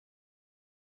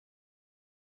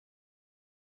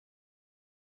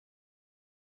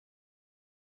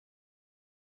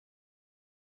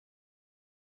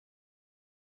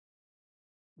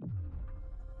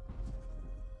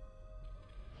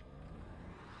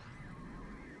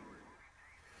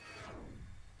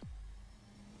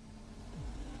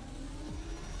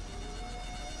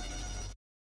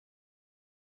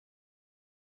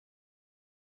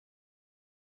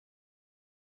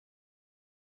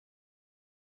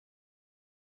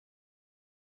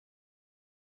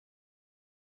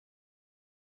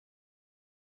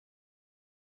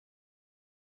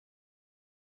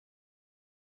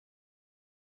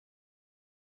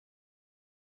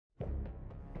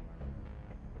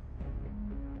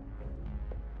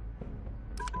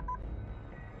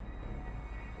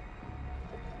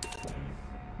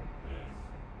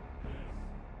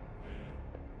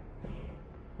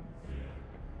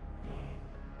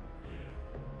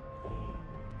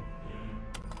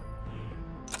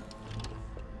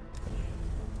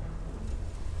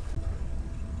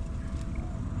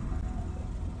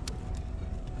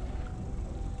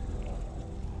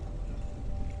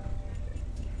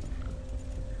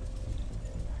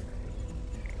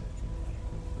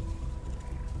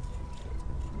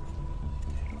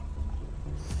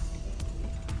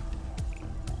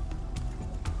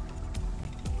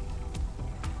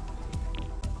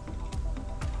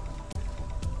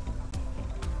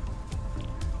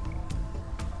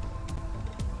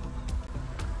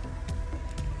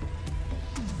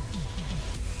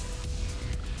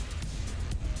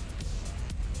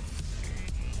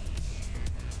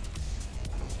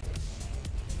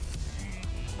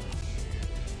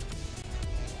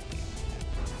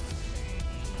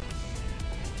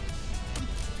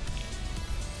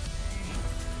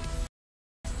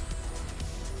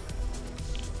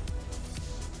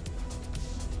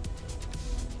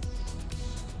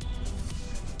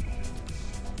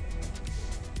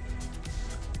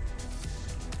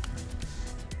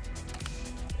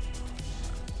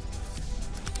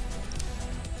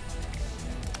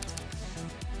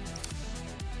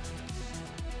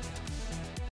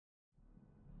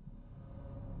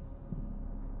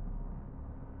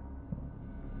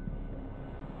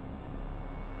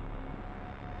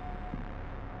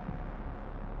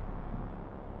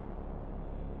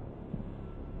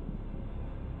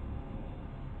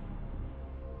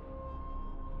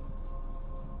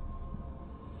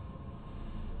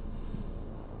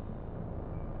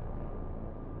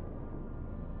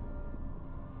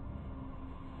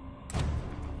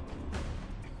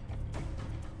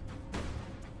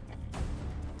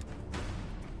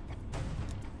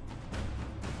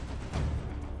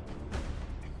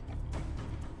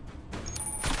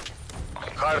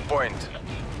hard point.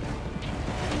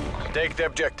 Take the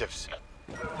objectives.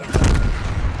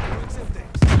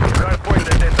 Hard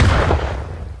point identified.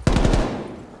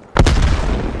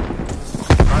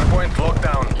 Hard point locked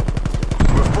down.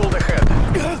 We've pulled ahead.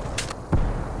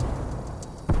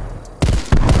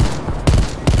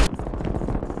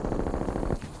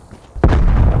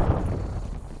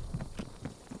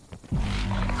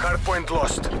 Hardpoint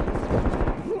lost.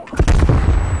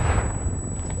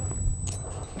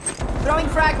 Throwing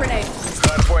frag grenade.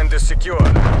 Hardpoint is secure.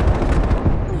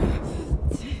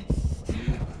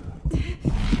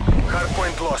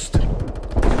 Hardpoint lost.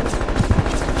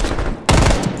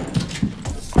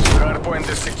 Hardpoint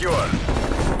is secure.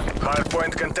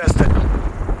 Hardpoint contested.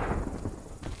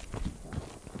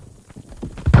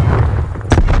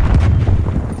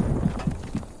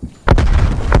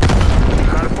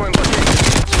 Hardpoint located.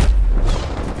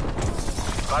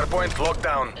 Hardpoint locked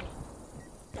down.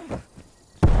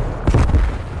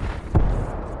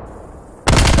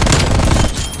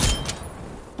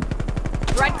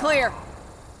 Right clear.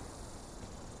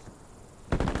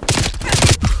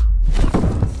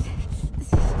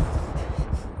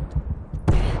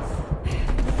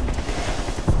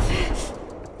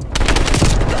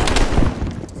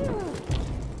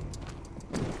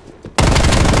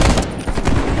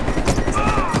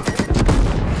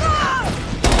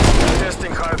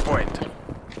 Testing hardpoint.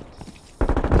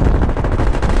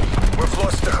 We've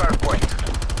lost the hardpoint.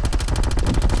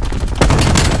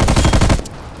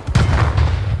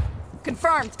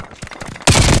 Confirmed.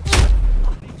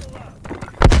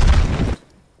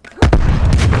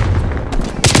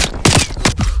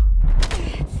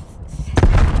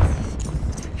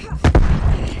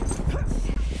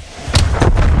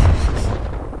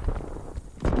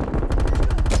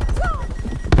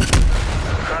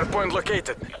 Hardpoint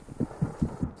located.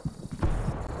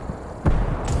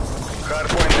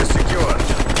 Hardpoint is secure.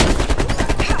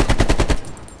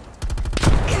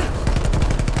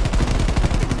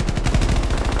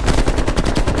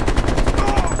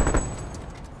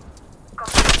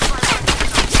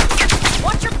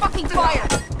 Watch your fucking fire.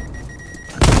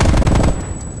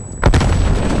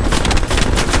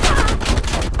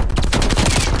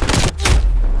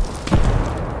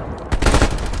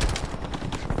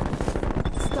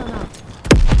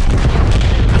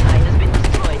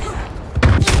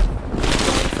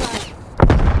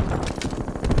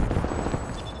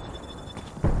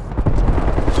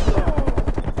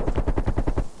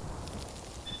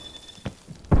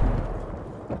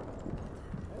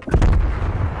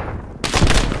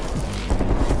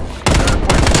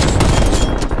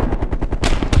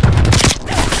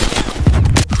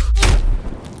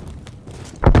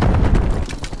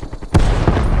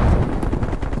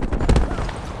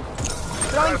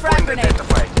 Throwing frag Hardpoint grenade.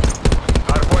 identified.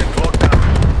 Hardpoint locked down.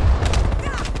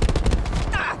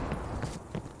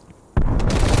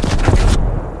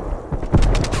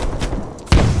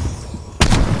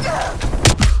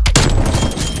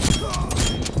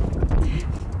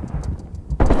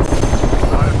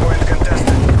 Hardpoint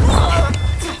contested.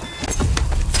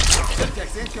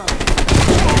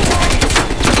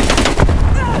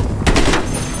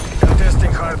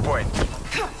 Contesting hardpoint.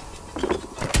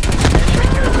 Enemy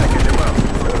care package above.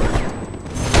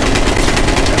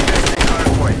 Contesting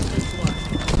hardpoint.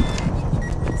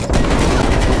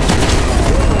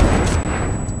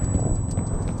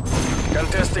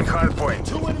 Contesting hardpoint.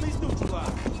 Two enemies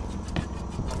neutralized.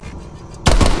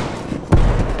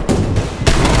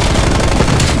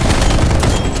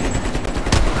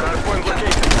 Hardpoint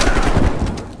located.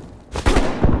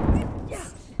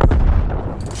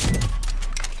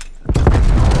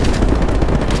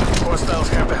 Hostiles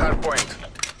have the hardpoint.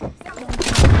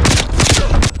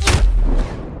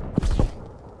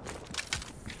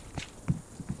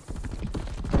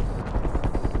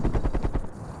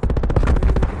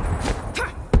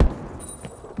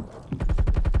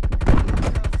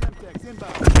 Semtex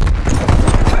inbound.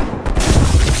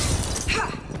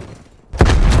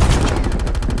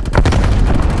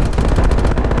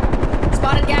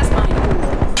 Spotted gas mine.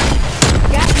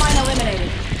 Gas mine eliminated.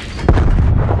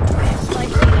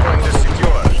 Hardpoint is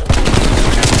secure.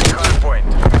 Contesting hardpoint.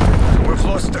 We've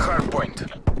lost the hardpoint.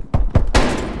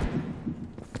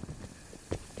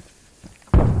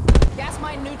 Gas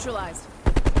mine neutralized.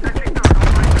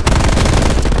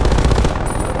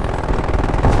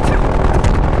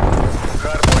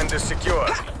 Hardpoint is secure.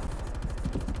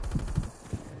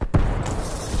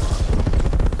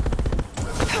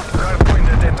 Hardpoint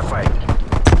identified.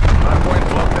 Hardpoint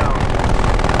locked down.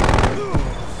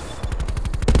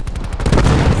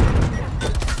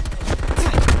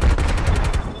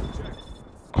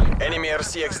 Enemy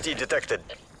RCXD detected.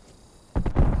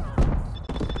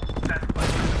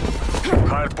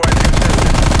 Hardpoint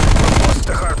contested. We've lost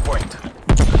the hardpoint.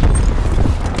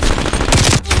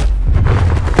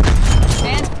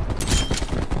 And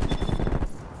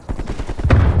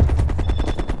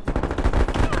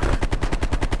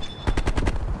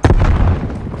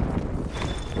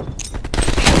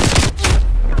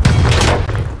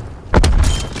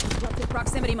disrupted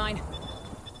proximity mine.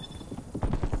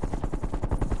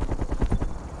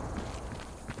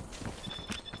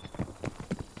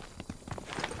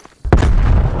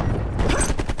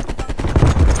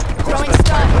 Throwing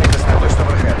stun. Hardpoint established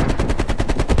overhead.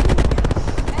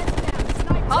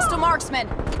 Hostile marksman.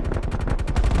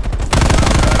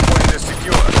 Hardpoint is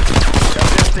secure.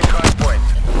 Contesting hardpoint.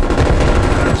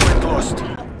 Hardpoint lost.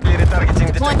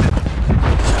 Retargeting detected.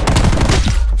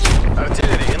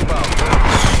 Artillery inbound.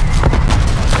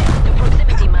 The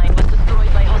proximity mine was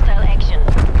destroyed by hostile action.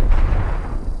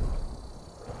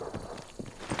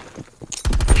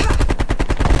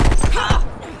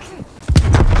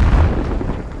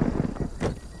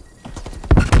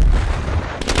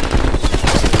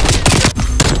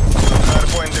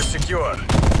 Hardpoint is secure.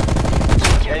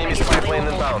 Enemy spy plane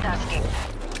inbound. Tasking.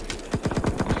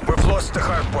 We've lost the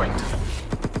hardpoint.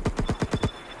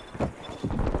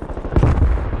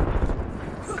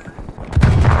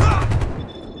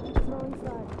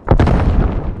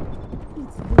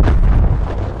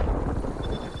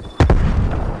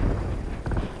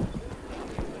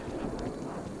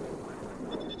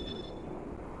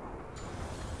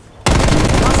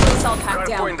 Hostile assault pack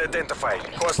down. Hardpoint identified.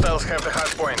 Hostiles have the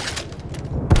hardpoint.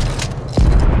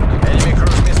 Enemy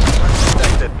cruise missile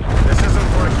detected. This isn't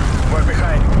working. We're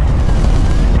behind.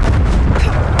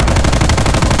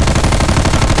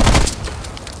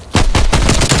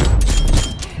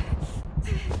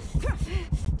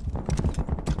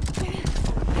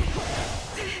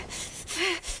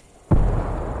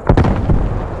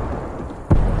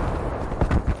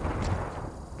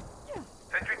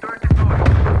 Sentry turret deployed.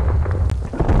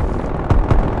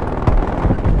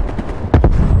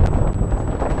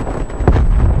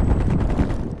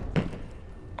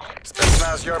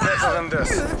 Spetsnaz, you're better than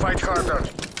this. Fight harder.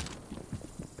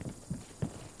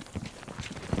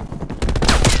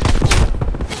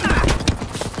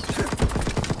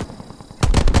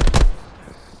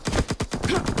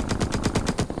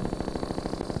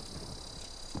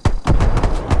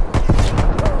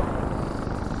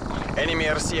 Enemy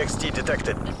RCXD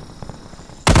detected.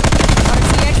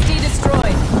 RCXD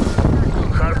destroyed.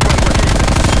 Hardpoint located.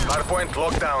 Hardpoint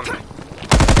locked down.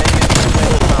 Enemy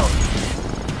plane inbound.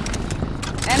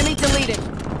 Enemy deleted.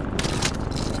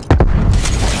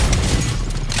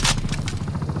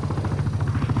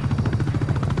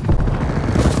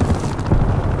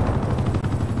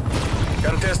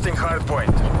 Contesting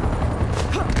hardpoint.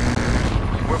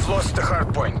 We've lost the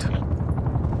hardpoint.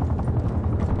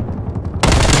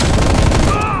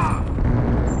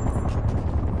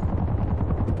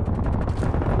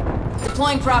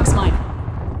 Deploying prox mine.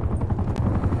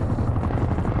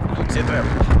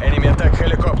 Z-Trap. Enemy attack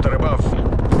helicopter above.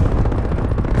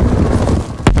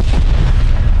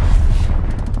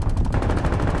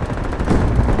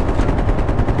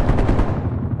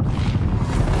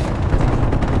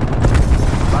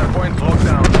 Hardpoint locked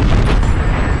down.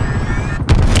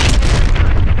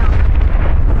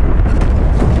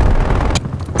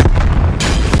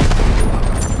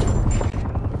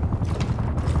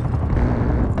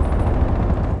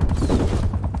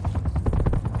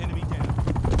 Enemy down.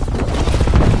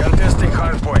 Contesting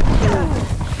hardpoint.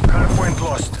 Hardpoint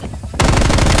lost.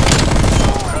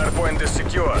 Hardpoint is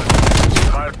secure.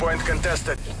 Hardpoint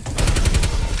contested.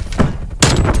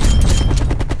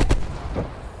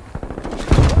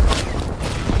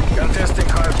 Contesting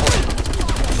hardpoint.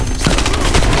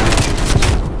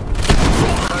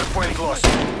 Hardpoint lost.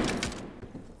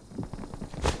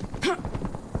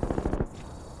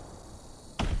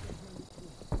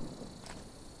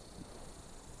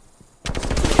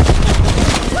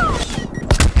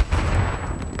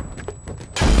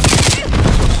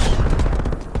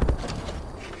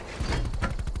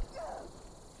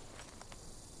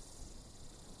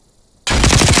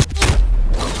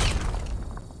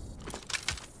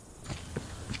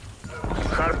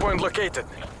 Hardpoint located.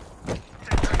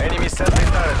 Enemy sentry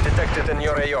turret detected in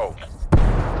your AO.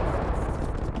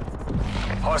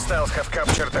 Hostiles have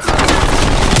captured the hardpoint.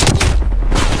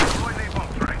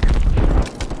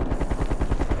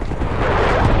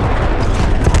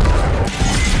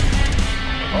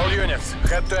 All units,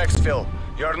 head to exfil.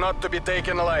 You're not to be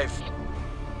taken alive.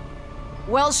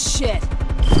 Well, shit.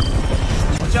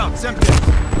 Watch out, Semtex.